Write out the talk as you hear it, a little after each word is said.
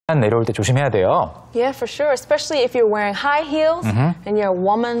내려올 때 조심해야 돼요. Yeah, for sure. Especially if you're wearing high heels and you're a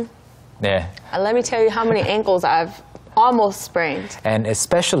woman. 네. Let me tell you how many ankles I've almost sprained. And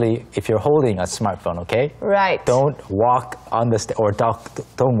especially if you're holding a smartphone, okay? Right. Don't walk on the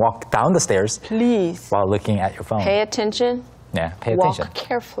don't walk down the stairs. Please. While looking at your phone. Pay attention. Yeah, pay attention. Walk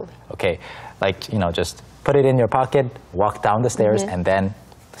carefully. Okay, like, just put it in your pocket, walk down the stairs, and then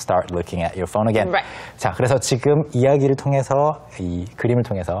start looking at your phone again. Right. 자, 그래서 지금 이야기를 통해서, 이 그림을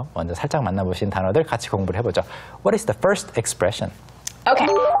통해서 먼저 살짝 만나보신 단어들 같이 공부를 해보죠. What is the first expression? Okay,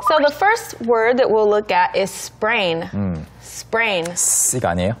 so the first word that we'll look at is sprain. Sprain. 이거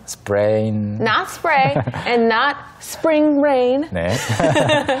아니에요? sprain. Not spray and not spring rain. 네.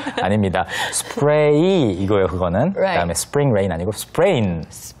 아닙니다. spray 이거예요, 그거는. Right. 그다음에 spring rain 아니고 sprain.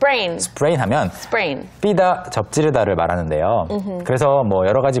 Sprain. sprain 하면 Sprain. 삐다, 접지르다를 말하는데요. 그래서 뭐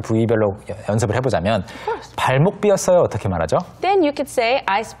여러 가지 부위별로 연습을 해보자면 발목 삐었어요. 어떻게 말하죠? Then you could say,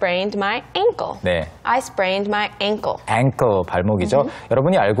 I sprained my ankle. 네. I sprained my ankle. ankle, 발목이죠.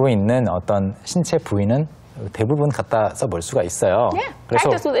 여러분이 알고 있는 어떤 신체 부위는 대부분 갖다 써볼 수가 있어요. Yeah, 그래서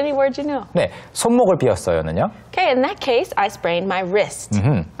practice with any word you know. 네, 손목을 삐었어요는요. Okay, in that case, I sprained my wrist.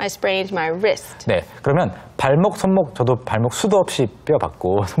 I sprained my wrist. 네, 그러면 발목, 손목, 저도 발목 수도 없이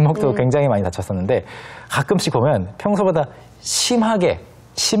뼈봤고 손목도 굉장히 많이 다쳤었는데 가끔씩 보면 평소보다 심하게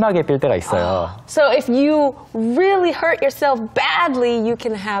삘 때가 있어요. So if you really hurt yourself badly, you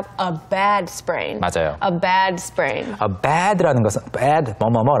can have a bad sprain. 맞아요. A bad sprain. bad라는 것은 bad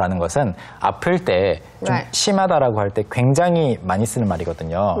뭐뭐뭐라는 것은 아플 때 좀 Right. 심하다라고 할 때 굉장히 많이 쓰는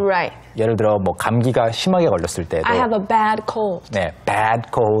말이거든요. Right. 예를 들어 뭐 감기가 심하게 걸렸을 때도 I have a bad cold. 네,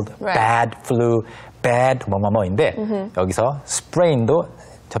 bad cold, Right. bad flu, bad 뭐뭐뭐인데 여기서 sprain도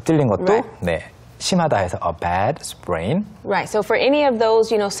접질린 것도 Right. 네, 심하다 해서 a bad sprain. Right. So for any of those,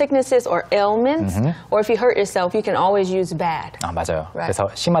 sicknesses or ailments, or if you hurt yourself, you can always use bad. 아, 맞아요. Right. 그래서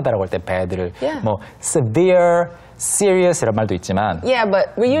심하다라고 할 때 bad를 Yeah. 뭐 severe, serious 이런 말도 있지만 Yeah,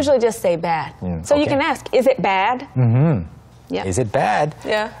 but we usually just say bad. So you okay. can ask, is it bad? Yeah. Is it bad?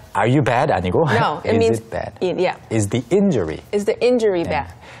 Yeah. Are you bad? 아니고 No, it is means it bad? Yeah. Is the injury? Is the injury bad?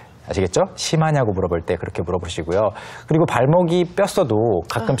 아시겠죠? 심하냐고 물어볼 때 그렇게 물어보시고요. 그리고 발목이 뼈어도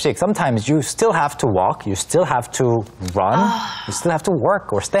가끔씩 sometimes you still have to walk, you still have to run, you still have to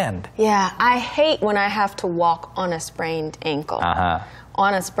work or stand. Yeah, I hate when I have to walk on a sprained ankle. 아하.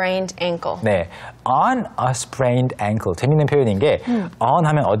 On a sprained ankle. 네, on a sprained ankle. 재밌는 표현인 게 on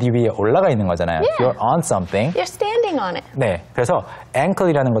하면 어디 위에 올라가 있는 거잖아요. Yeah. You're on something. You're standing on it. 네, 그래서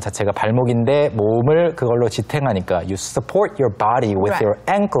ankle이라는 것 자체가 발목인데 몸을 그걸로 지탱하니까 you support your body with Right. your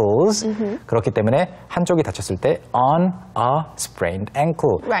ankles. 그렇기 때문에 한쪽이 다쳤을 때 on a sprained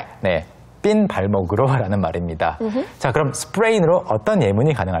ankle. Right. 네, 삔 발목으로라는 말입니다. 자, 그럼 sprain으로 어떤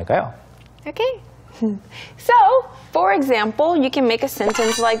예문이 가능할까요? Okay. So, for example, you can make a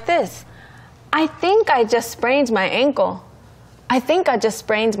sentence like this. I think I just sprained my ankle. I think I just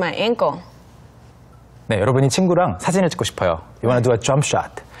sprained my ankle. 네, 여러분이 친구랑 사진을 찍고 싶어요. You wanna do a jump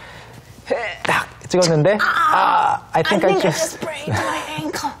shot. 딱 찍었는데 I think I just sprained my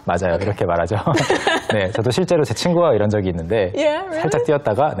ankle. 맞아요. 이렇게 말하죠. 네, 저도 실제로 제 친구와 이런 적이 있는데 Yeah, really? 살짝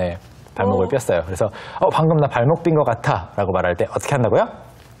뛰었다가 네, 발목을 뼈어요. 그래서 방금 나 발목 삔 것 같아 라고 말할 때 어떻게 한다고요?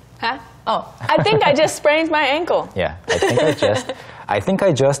 Huh? Oh, I think I just sprained my ankle. Yeah, I think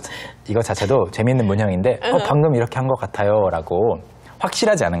I just 이거 자체도 재미있는 문형인데 방금 이렇게 한 것 같아요 라고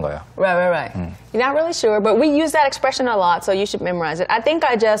확실하지 않은 거예요. Right. You're not really sure, but we use that expression a lot, so you should memorize it. I think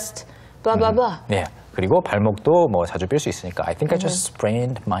I just blah, blah, blah. 네, 그리고 발목도 뭐 자주 삘 수 있으니까 I think I just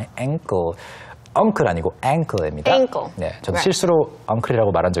sprained my ankle. uncle 아니고 ankle입니다. ankle. 네, 저도 Right. 실수로 uncle이라고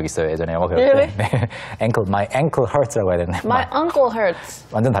말한 적 있어요. 예전에 영어 배울 때. Really? 네, ankle, my ankle hurts라고 해야 되는데. My uncle hurts.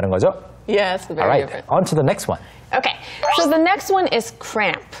 완전 다른 거죠? Yes, very Alright, different. on to the next one. Okay, so the next one is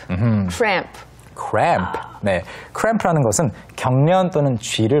cramp. Cramp. cramp. 네, cramp라는 것은 경련 또는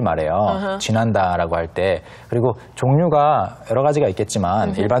쥐를 말해요. 쥐난다라고 할 때. 그리고 종류가 여러 가지가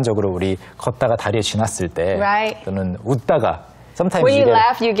있겠지만 일반적으로 우리 걷다가 다리에 쥐났을 때 Right. 또는 웃다가 sometimes When you get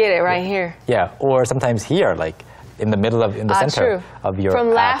laugh, you get it right here. yeah, or sometimes here, like in the middle of in the center True. of your From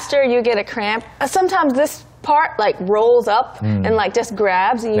abs. laughter, you get a cramp. Sometimes this part like rolls up and like just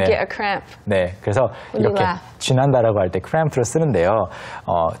grabs and you 네. get a cramp. 네, 그래서 When you 이렇게 laugh. 쥐난다라고 할 때 cramp를 쓰는데요.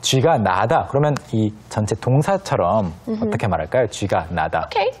 쥐가 나다. 그러면 이 전체 동사처럼 어떻게 말할까요? 쥐가 나다.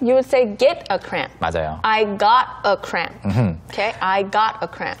 Okay, you would say get a cramp. 맞아요. I got a cramp. Okay, I got a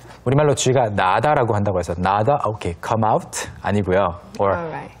cramp. 우리말로 쥐가 나다라고 한다고 해서 나다, 오케이, come out 아니고요. or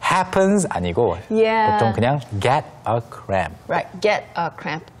Alright. happens 아니고 Yeah. 보통 그냥 get a cramp. Right, get a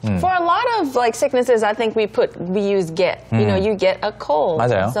cramp. For a lot of like sicknesses, I think we use get. You know, you get a cold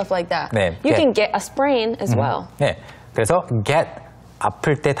맞아요. and stuff like that. 네, you get. can get a sprain as well. 네, 그래서 get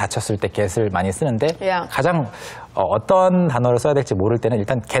아플 때, 다쳤을 때 get을 많이 쓰는데 Yeah. 가장 어떤 단어를 써야 될지 모를 때는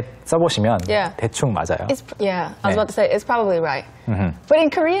일단 get 써보시면 Yeah. 대충 맞아요. Yeah, I was 네. about to say, it's probably right. But in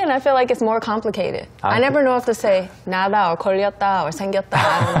Korean, I feel like it's more complicated. I never know if to say 나다 or 걸렸다 or 생겼다.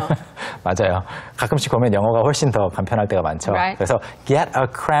 I don't know. 맞아요. 가끔씩 보면 영어가 훨씬 더 간편할 때가 많죠. Right. 그래서 get a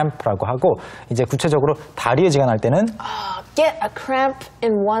cramp라고 하고 이제 구체적으로 다리에 지가 날 때는 Get a cramp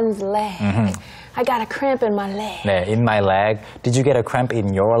in one's leg. I got a cramp in my leg. 네, in my leg. Did you get a cramp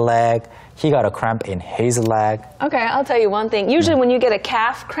in your leg? He got a cramp in his leg. Okay, I'll tell you one thing. Usually when you get a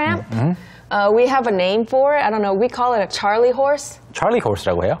calf cramp, we have a name for it. I don't know. We call it a Charlie horse. Charlie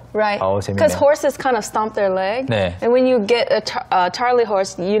horse라고 해요? Right. 재밌네요. Because horses kind of stomp their leg. 네. And when you get a Charlie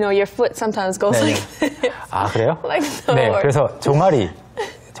horse, you know, your foot sometimes goes 네, like this. 아, 그래요? Like so. 네, 그래서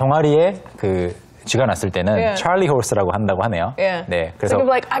종아리에 그 쥐가 났을 때는 Yeah. Charlie horse라고 한다고 하네요. Yeah. 네, So 그래서 you'll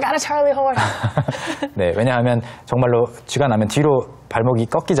be like, I got a Charlie horse. 네, 왜냐하면 정말로 쥐가 나면 뒤로 발목이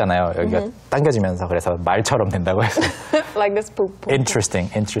꺾이잖아요. 여기가 당겨지면서 그래서 말처럼 된다고 해서. Like this poop. Interesting.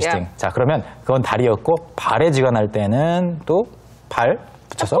 Yeah. 자, 그러면 그건 다리였고 발에 쥐가 날 때는 또 발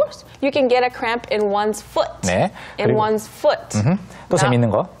붙여서. Of course. You can get a cramp in one's foot. 네. In 그리고- one's foot. 또 재밌는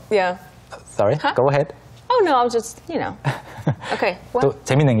거. Yeah. Sorry, go ahead. Oh, no, I was just, you know. Okay. What? 또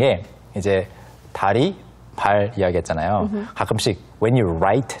재밌는 게 이제 다리, 발 이야기했잖아요. 가끔씩 when you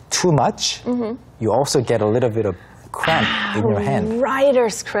write too much, you also get a little bit of cramp in your hand.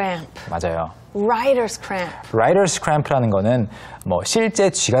 Writer's cramp. 맞아요. Writer's cramp. Writer's cramp라는 거는 뭐 실제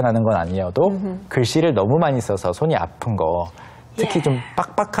쥐가 나는 건 아니어도 글씨를 너무 많이 써서 손이 아픈 거, 특히 Yeah. 좀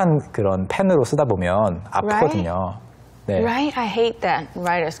빡빡한 그런 펜으로 쓰다 보면 아프거든요. 네. Right? I hate that.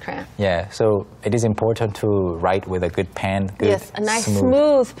 Writer's cramp. Yeah, so it is important to write with a good pen, good, Yes, a nice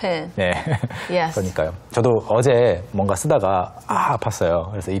smooth pen. 네. Yes. 그러니까요. 저도 어제 뭔가 쓰다가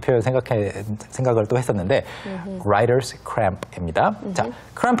아팠어요. 그래서 이 표현 생각을 또 했었는데 writer's cramp입니다. 자,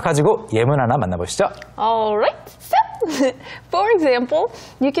 cramp 가지고 예문 하나 만나보시죠. All right. So, for example,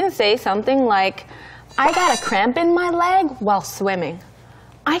 you can say something like, I got a cramp in my leg while swimming.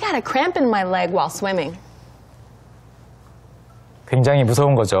 I got a cramp in my leg while swimming. 굉장히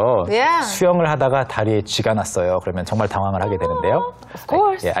무서운 거죠. Yeah. 수영을 하다가 다리에 쥐가 났어요. 그러면 정말 당황을 하게 되는데요. Of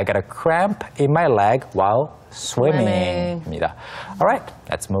course. I got a cramp in my leg while Swimming. swimming입니다. All right,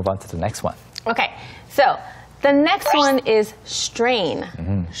 let's move on to the next one. Okay. So, the next one is strain.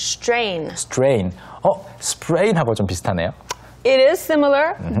 Strain. Strain. sprain하고 좀 비슷하네요. It is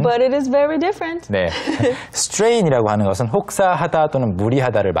similar, but it is very different. 네. strain이라고 하는 것은 혹사하다 또는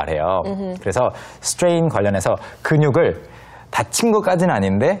무리하다를 말해요. 그래서 strain 관련해서 근육을 다친 것까지는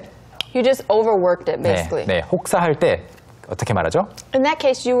아닌데 You just overworked it, basically. 네, 혹사할 때 어떻게 말하죠? In that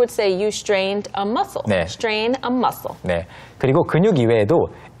case, you would say you strained a muscle. 네. Strain a muscle. 네. 그리고 근육 이외에도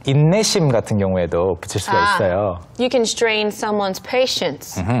인내심 같은 경우에도 붙일 수가 있어요. You can strain someone's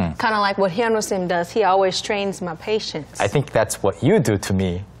patience. Kind of like what Hyunwoo-sim does. He always strains my patience. I think that's what you do to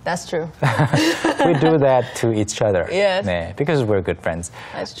me. That's true. We do that to each other. Yes. 네, because we're good friends.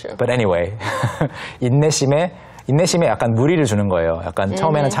 That's true. But anyway, 인내심에 약간 무리를 주는 거예요. 약간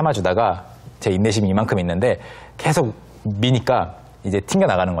처음에는 참아주다가 제 인내심이 이만큼 있는데 계속 미니까 이제 튕겨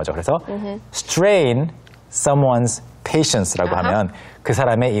나가는 거죠. 그래서 strain someone's patience라고 하면 그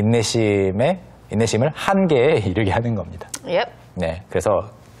사람의 인내심을 한계에 이르게 하는 겁니다. Yep. 네, 그래서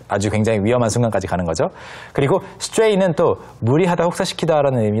아주 굉장히 위험한 순간까지 가는 거죠. 그리고 strain은 또 무리하다,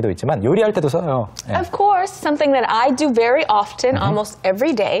 혹사시키다라는 의미도 있지만 요리할 때도 써요. 네. Of course, something that I do very often, almost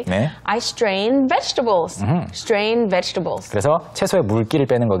every day. 네. I strain vegetables. Strain vegetables. 그래서 채소의 물기를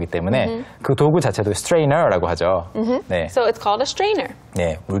빼는 거기 때문에 그 도구 자체도 strainer라고 하죠. 네, So it's called a strainer.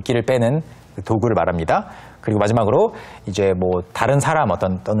 네, 물기를 빼는 그 도구를 말합니다. 그리고 마지막으로 이제 뭐 다른 사람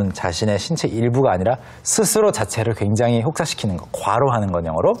또는 자신의 신체 일부가 아니라 스스로 자체를 굉장히 혹사시키는 거, 과로하는 건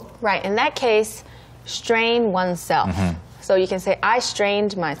영어로 Right. In that case, strain oneself. So you can say, I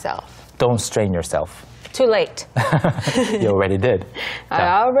strained myself. don't strain yourself. Too late. You already did.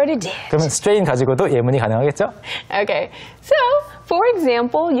 I already did. 그러면 strain 가지고도 예문이 가능하겠죠? Okay. So, for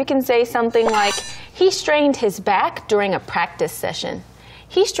example, you can say something like, he strained his back during a practice session.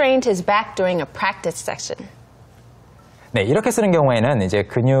 He strained his back during a practice session. 네, 이렇게 쓰는 경우에는 이제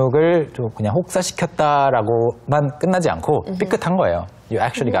근육을 좀 그냥 혹사시켰다라고만 끝나지 않고 삐끗한 거예요. You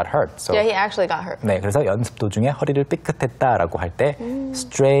actually got hurt. So, Yeah, he actually got hurt. 네, 그래서 연습 도중에 허리를 삐끗했다라고 할 때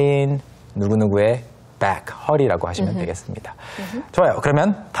strain 누구누구의 back, 허리라고 하시면 되겠습니다. 좋아요.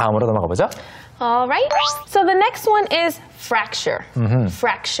 그러면 다음으로 넘어가 보죠. All right. So the next one is fracture.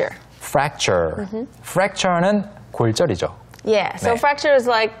 Fracture. fracture. fracture는 골절이죠. Yeah. So 네. fracture is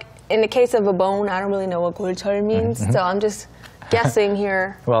like, in the case of a bone, I don't really know what 골절 means. So I'm just guessing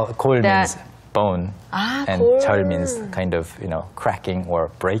here. Well, 골 That- means bone. And 절 means kind of, cracking or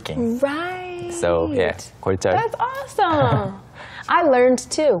breaking. Right. So, yeah, 골절. That's awesome. I learned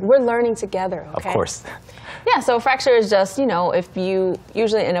too. We're learning together, okay? Of course. Yeah, so fracture is just, if you,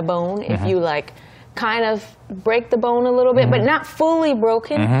 usually in a bone, if you like kind of break the bone a little bit, but not fully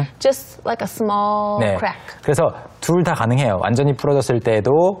broken, just like a small 네. crack. 그래서 둘 다 가능해요. 완전히 부러졌을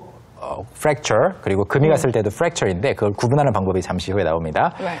때도 fracture, 그리고 금이 갔을 때도 fracture인데 그걸 구분하는 방법이 잠시 후에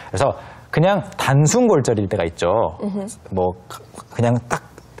나옵니다. Right. 그래서 그냥 단순 골절일 때가 있죠. 뭐 그냥 딱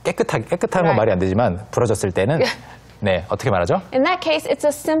깨끗한 건 Right. 말이 안 되지만 부러졌을 때는 네, 어떻게 말하죠? In that case, it's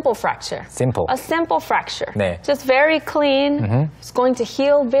a simple fracture. Simple. A simple fracture. 네. Just very clean. It's going to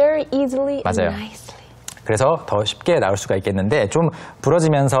heal very easily 맞아요. and nicely. 그래서 더 쉽게 나올 수가 있겠는데 좀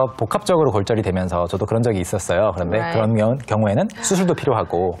부러지면서 복합적으로 골절이 되면서 저도 그런 적이 있었어요. 그런데 Right. 그런 경우에는 수술도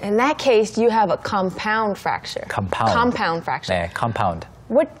필요하고 In that case, you have a compound fracture. Compound fracture. 네, compound.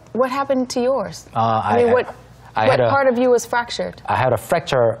 What happened to yours? I what part of you was fractured? I had a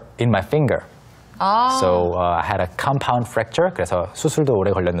fracture in my finger. So I had a compound fracture. 그래서 수술도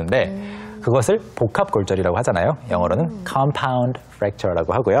오래 걸렸는데 그것을 복합 골절이라고 하잖아요. 영어로는 compound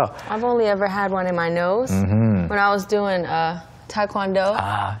fracture라고 하고요. I've only ever had one in my nose when I was doing taekwondo.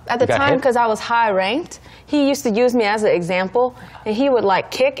 At the you got time, hit? because I was high ranked, he used to use me as an example, and he would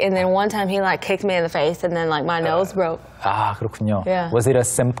like kick, and then one time he like kicked me in the face, and then like my nose broke. 아, 그렇군요. Yeah. Was it a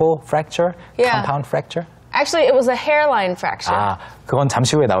simple fracture? Yeah. Compound fracture? Actually, it was a hairline fracture. 아, 그건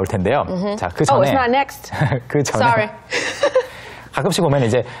잠시 후에 나올 텐데요. 자, 그 Oh, 전에 it's not next. 그 전에 Sorry. 가끔씩 보면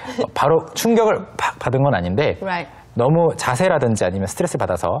이제 바로 충격을 받은 건 아닌데 Right. 너무 자세라든지 아니면 스트레스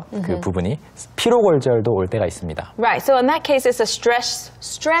받아서 그 부분이 피로 골절도 올 때가 있습니다. Right. So in that case, it's a stress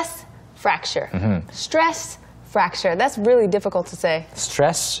fracture. Stress fracture. That's really difficult to say.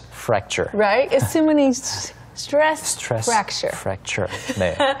 Stress fracture. Right? It's too many stress fracture. fracture.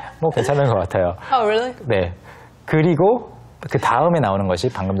 네, 뭐 괜찮은 것 같아요. Oh, really? 네, 그리고 그 다음에 나오는 것이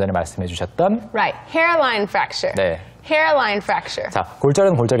방금 전에 말씀해 주셨던 Right. Hairline fracture. 네. Hairline fracture. 자,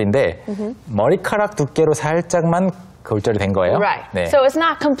 골절은 골절인데 머리카락 두께로 살짝만 골절이 된 거예요. Right. 네. So it's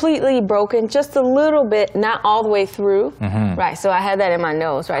not completely broken, just a little bit, not all the way through. Right. So I had that in my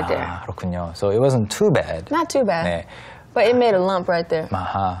nose right there. 아, 그렇군요. So it wasn't too bad. Not too bad. 네. But it made a lump right there.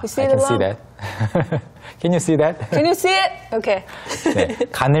 아하, You see I the can see lump? that. Can you see that? Can you see it? Okay.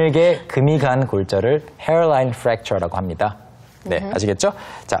 네, 가늘게 금이 간 골절을 hairline fracture라고 합니다. 네, 아시겠죠?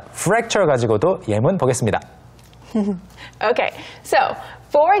 자, fracture 가지고도 예문 보겠습니다. Okay. So,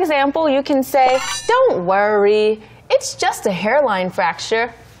 for example, you can say, "Don't worry, it's just a hairline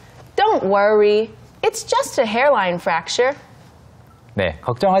fracture." Don't worry, it's just a hairline fracture. 네,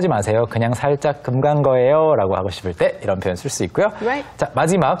 걱정하지 마세요. 그냥 살짝 금 간 거예요. 라고 하고 싶을 때 이런 표현 쓸 수 있고요. Right. 자,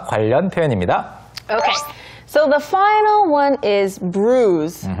 마지막 관련 표현입니다. Okay. So the final one is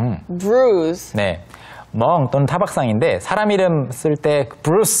bruise. Bruise. 네, 멍 또는 타박상인데 사람 이름 쓸 때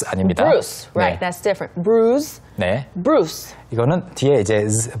브루스 아닙니다. Bruce. Right. 네. That's different. Bruise. 네, Bruce. 이거는 뒤에 이제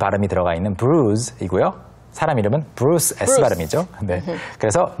z 발음이 들어가 있는 bruise이고요. 사람 이름은 브루스 S Bruce. 발음이죠. 네,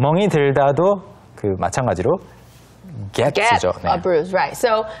 그래서 멍이 들다도 그 마찬가지로 get 쓰죠. 네. a bruise. Right.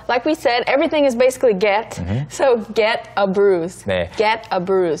 So, like we said, everything is basically get. So, get a bruise. 네. Get a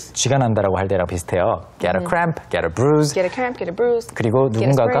bruise. 쥐가 난다라고 할 때랑 비슷해요. Get a cramp, get a bruise. Get a cramp, get a bruise. 그리고 Get a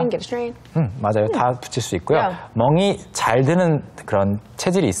누군가가 sprain, get a strain. 맞아요. 다 붙일 수 있고요. Yeah. 멍이 잘 드는 그런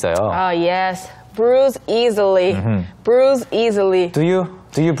체질이 있어요. Oh, yes. Bruise easily. Bruise easily. Do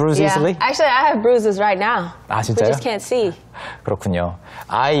you bruise Yeah. easily? Actually, I have bruises right now. 아, We 진짜요? just can't see. 그렇군요.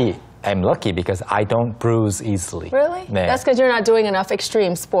 I am lucky because I don't bruise easily. Really? 네. That's because you're not doing enough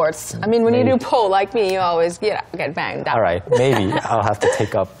extreme sports. I mean, when you do pole like me, you always get banged up. All right, maybe I'll have to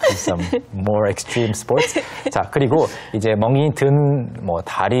take up some more extreme sports. 자, 그리고 이제 멍이 든 뭐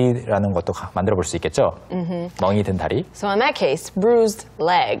다리라는 것도 만들어 볼 수 있겠죠? 멍이 든 다리. So in that case, bruised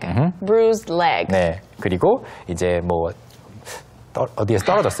leg. Bruised leg. 네. 그리고 이제 뭐 어디에서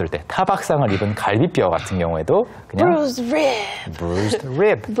떨어졌을 때 타박상을 입은 갈비뼈 같은 경우에도 그냥 Bruised rib. bruised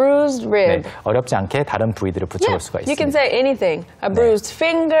rib. Bruised rib. 네, 어렵지 않게 다른 부위들을 붙여볼 수가 You can 있습니다. say anything. A bruised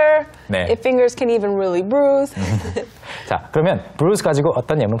finger. 네. If fingers can even really bruise. 자, 그러면 bruise 가지고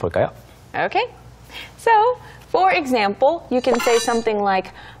어떤 예문 볼까요? Okay. So, for example, you can say something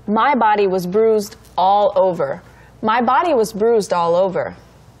like, my body was bruised all over. My body was bruised all over.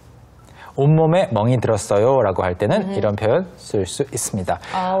 온몸에 멍이 들었어요 라고 할 때는 이런 표현 쓸 수 있습니다.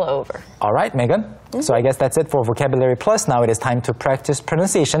 All over. Alright, Megan. So I guess that's it for Vocabulary Plus. Now it is time to practice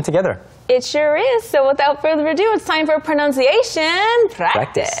pronunciation together. It sure is. So without further ado, it's time for pronunciation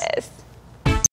practice.